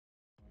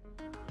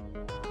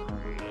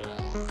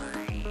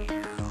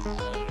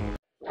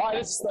Hi,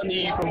 this is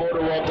Sunny from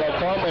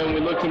Booredatwork.com, and we're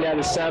looking at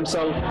the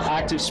Samsung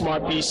ATIV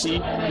Smart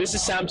PC. This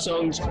is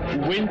Samsung's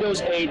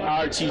Windows 8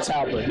 RT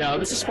tablet. Now,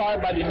 this is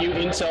powered by the new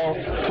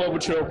Intel Clover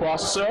Trail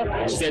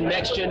processor. It's their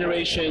next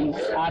generation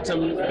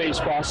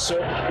Atom-based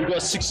processor. We've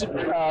got 64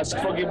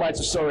 gigabytes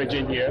of storage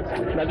in here.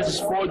 Now, this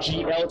is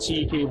 4G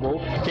LTE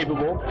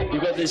capable.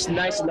 You've got this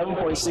nice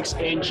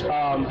 11.6-inch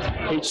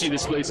HD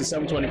display. It's a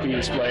 720p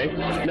display.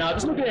 Now,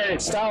 just looking at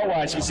it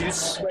style-wise, you can see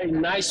this is a very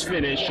nice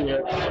finish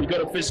here. You've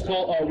got a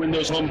physical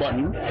Windows home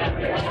button,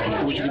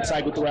 which you can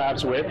cycle through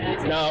apps with.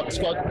 Now, it's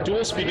got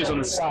dual speakers on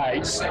the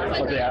sides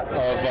of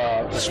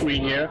the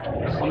screen here.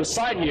 On the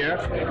side here,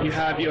 you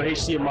have your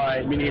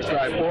HDMI mini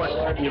HDMI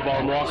port, your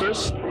volume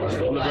rockers.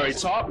 On the very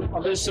top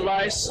of this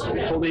device,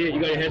 hold it,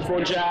 you got your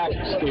headphone jack,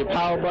 your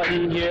power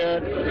button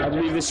here. I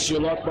believe this is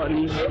your lock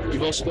button.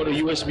 You've also got a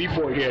USB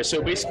port here.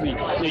 So basically,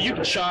 you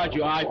can charge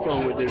your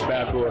iPhone with this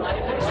bad boy.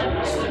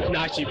 No,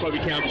 actually, you probably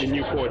can't with the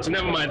new port, so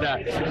never mind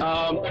that.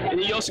 And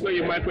you also got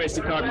your micro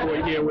SD card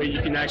port here, where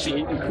you can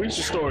actually increase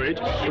your storage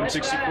from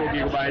 64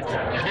 gigabytes,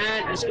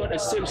 and it's got a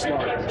SIM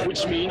slot,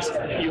 which means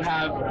you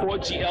have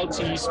 4G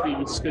LTE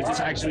speeds, because this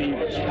actually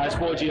has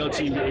 4G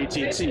LTE with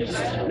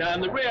AT&T. Now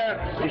in the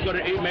rear, we've got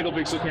an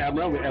 8-megapixel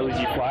camera with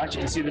LED flash.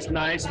 You can see this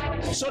nice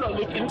sort of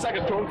look. It looks like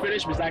a chrome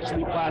finish, but it's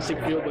actually plastic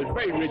feel, but it's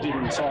very rigid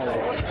and solid.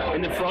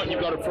 In the front,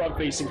 you've got a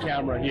front-facing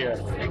camera here.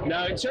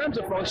 Now in terms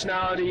of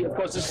functionality, of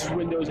course, this is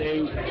Windows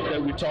 8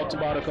 that we've talked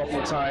about a couple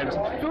of times.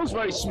 It feels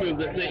very smooth.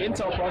 The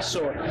Intel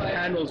processor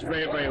handles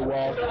very, very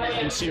well. You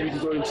can see we can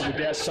go into the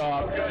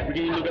desktop. We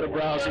can look at a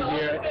browser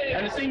here,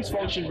 and the things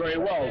function very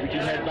well. We can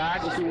head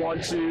back if we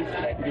want to.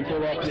 We can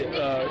pull up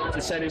the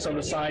settings on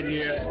the side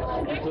here.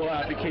 We can pull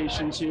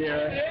applications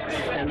here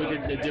and look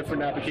at the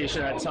different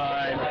application at a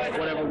time,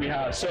 whatever we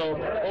have. So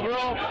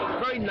overall,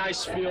 very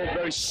nice feel,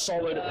 very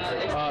solid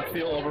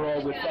feel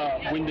overall with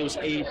Windows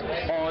 8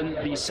 on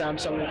the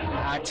Samsung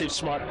ATIV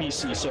Smart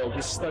PC. So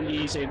this is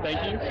Dundee saying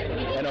thank you,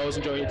 and I always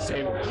enjoy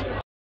entertainment.